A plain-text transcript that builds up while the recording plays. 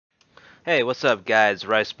Hey, what's up guys?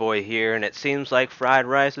 Rice Boi here, and it seems like fried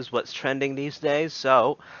rice is what's trending these days,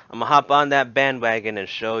 so I'm gonna hop on that bandwagon and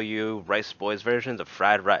show you Rice Boi's versions of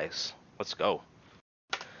fried rice. Let's go.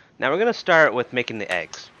 Now we're gonna start with making the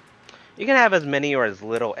eggs. You can have as many or as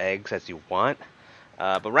little eggs as you want,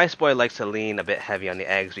 but Rice Boi likes to lean a bit heavy on the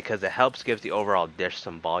eggs because it helps give the overall dish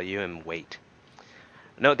some volume and weight.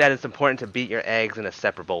 Note that it's important to beat your eggs in a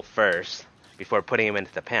separate bowl first, before putting them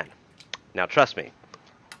into the pan. Now trust me,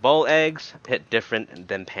 bowl eggs hit different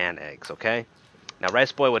than pan eggs, okay? Now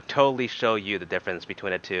Rice Boi would totally show you the difference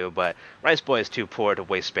between the two, but Rice Boi is too poor to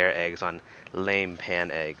waste spare eggs on lame pan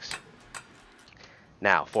eggs.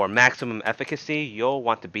 Now, for maximum efficacy, you'll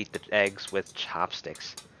want to beat the eggs with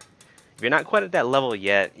chopsticks. If you're not quite at that level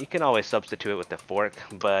yet, you can always substitute it with a fork,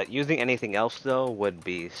 but using anything else though would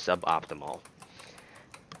be suboptimal.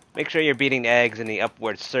 Make sure you're beating the eggs in the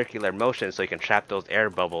upward circular motion so you can trap those air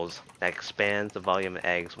bubbles that expands the volume of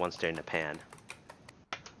eggs once they're in the pan.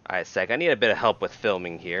 Alright, Sec, I need a bit of help with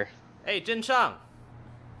filming here. Hey, Jin Shang!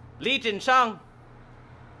 Li Jin Shang!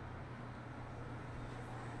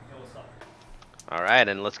 Alright,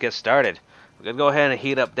 and let's get started. We're going to go ahead and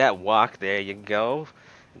heat up that wok. There you go.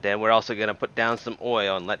 Then we're also going to put down some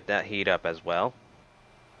oil and let that heat up as well.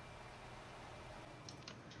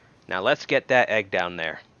 Now let's get that egg down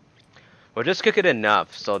there. We'll just cook it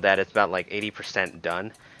enough so that it's about like 80%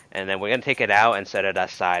 done. And then we're going to take it out and set it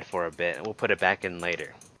aside for a bit. And we'll put it back in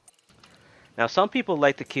later. Now some people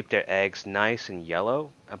like to keep their eggs nice and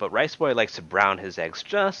yellow, but Rice Boi likes to brown his eggs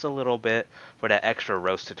just a little bit for that extra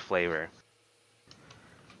roasted flavor.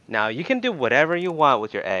 Now you can do whatever you want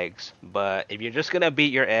with your eggs, but if you're just going to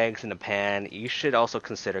beat your eggs in the pan, you should also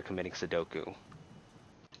consider committing Sudoku.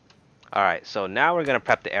 Alright, so now we're going to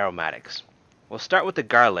prep the aromatics. We'll start with the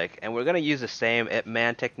garlic, and we're going to use the same Ip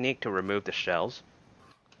Man technique to remove the shells.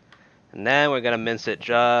 And then we're going to mince it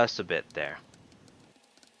just a bit there.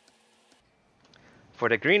 For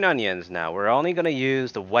the green onions now, we're only going to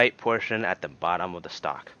use the white portion at the bottom of the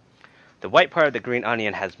stalk. The white part of the green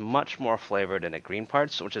onion has much more flavor than the green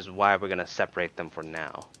parts, which is why we're going to separate them for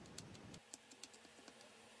now.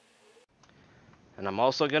 And I'm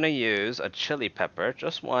also going to use a chili pepper,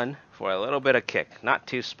 just one, for a little bit of kick, not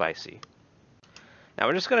too spicy. Now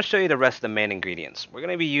we're just going to show you the rest of the main ingredients. We're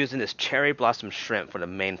going to be using this cherry blossom shrimp for the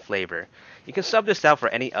main flavor. You can sub this out for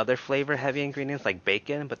any other flavor heavy ingredients like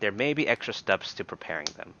bacon, but there may be extra steps to preparing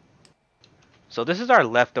them. So this is our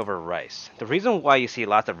leftover rice. The reason why you see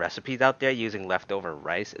lots of recipes out there using leftover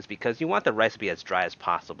rice is because you want the rice to be as dry as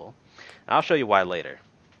possible. I'll show you why later.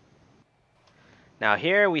 Now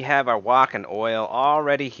here we have our wok and oil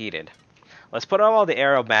already heated. Let's put all the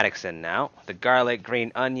aromatics in now. The garlic,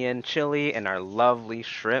 green onion, chili, and our lovely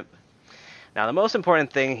shrimp. Now the most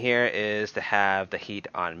important thing here is to have the heat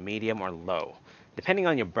on medium or low, depending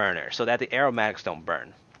on your burner, so that the aromatics don't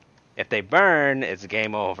burn. If they burn, it's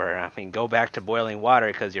game over. I mean, go back to boiling water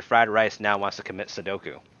because your fried rice now wants to commit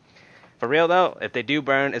Sudoku. For real though, if they do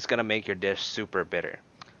burn, it's going to make your dish super bitter.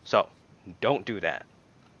 So, don't do that.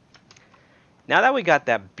 Now that we got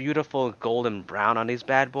that beautiful golden brown on these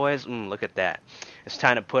bad boys, look at that. It's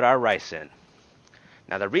time to put our rice in.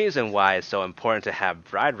 Now the reason why it's so important to have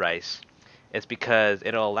fried rice is because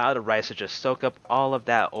it'll allow the rice to just soak up all of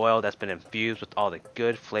that oil that's been infused with all the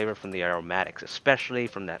good flavor from the aromatics, especially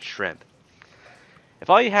from that shrimp. If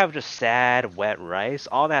all you have is just sad, wet rice,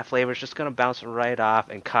 all that flavor is just going to bounce right off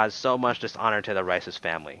and cause so much dishonor to the rice's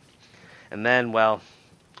family. And then, well,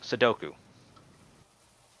 Sudoku.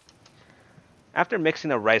 After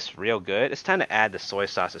mixing the rice real good, it's time to add the soy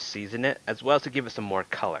sauce to season it, as well as to give it some more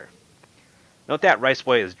color. Note that Rice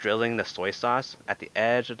Boi is drilling the soy sauce at the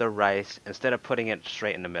edge of the rice instead of putting it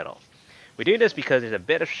straight in the middle. We do this because there's a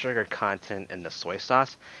bit of sugar content in the soy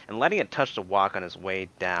sauce, and letting it touch the wok on its way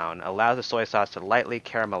down allows the soy sauce to lightly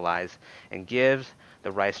caramelize and gives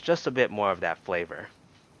the rice just a bit more of that flavor.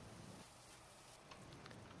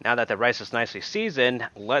 Now that the rice is nicely seasoned,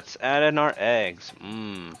 let's add in our eggs.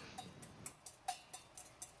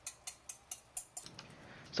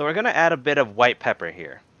 So we're going to add a bit of white pepper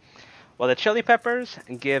here. While the chili peppers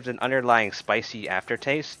gives an underlying spicy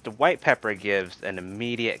aftertaste, the white pepper gives an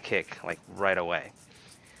immediate kick, like right away.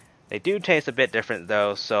 They do taste a bit different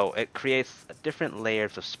though, so it creates different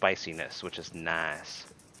layers of spiciness, which is nice.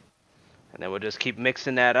 And then we'll just keep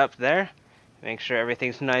mixing that up there. Make sure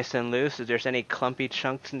everything's nice and loose. If there's any clumpy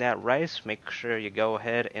chunks in that rice, make sure you go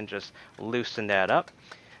ahead and just loosen that up.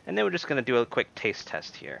 And then we're just going to do a quick taste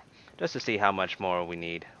test here, just to see how much more we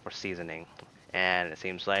need for seasoning. And it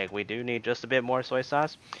seems like we do need just a bit more soy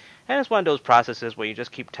sauce. And it's one of those processes where you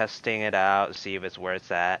just keep testing it out, see if it's where it's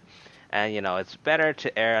at. And you know, it's better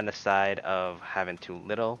to err on the side of having too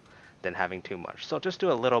little than having too much. So just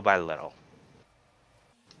do it little by little.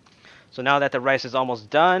 So now that the rice is almost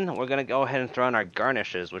done, we're going to go ahead and throw in our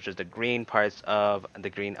garnishes, which is the green parts of the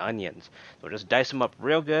green onions. So just dice them up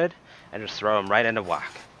real good and just throw them right in the wok.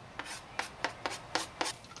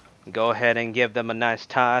 Go ahead and give them a nice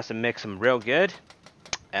toss and mix them real good.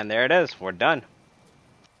 And there it is, we're done.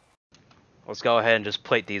 Let's go ahead and just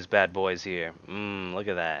plate these bad boys here. Look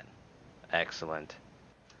at that. Excellent.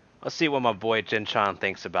 Let's see what my boy Jin Chang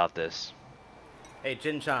thinks about this. Hey,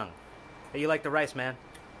 Jin Chang. Hey, you like the rice, man?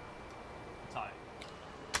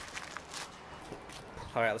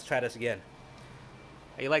 Alright, let's try this again.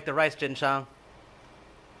 Hey, you like the rice, Jin Chang?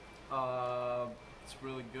 It's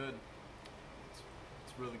really good.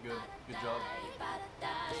 It's really good. Good job.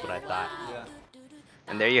 That's what I thought. Yeah.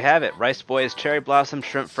 And there you have it, Rice Boi's Cherry Blossom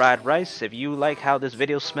Shrimp Fried Rice. If you like how this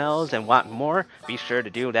video smells and want more, be sure to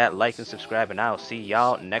do that like and subscribe, and I'll see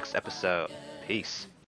y'all next episode. Peace.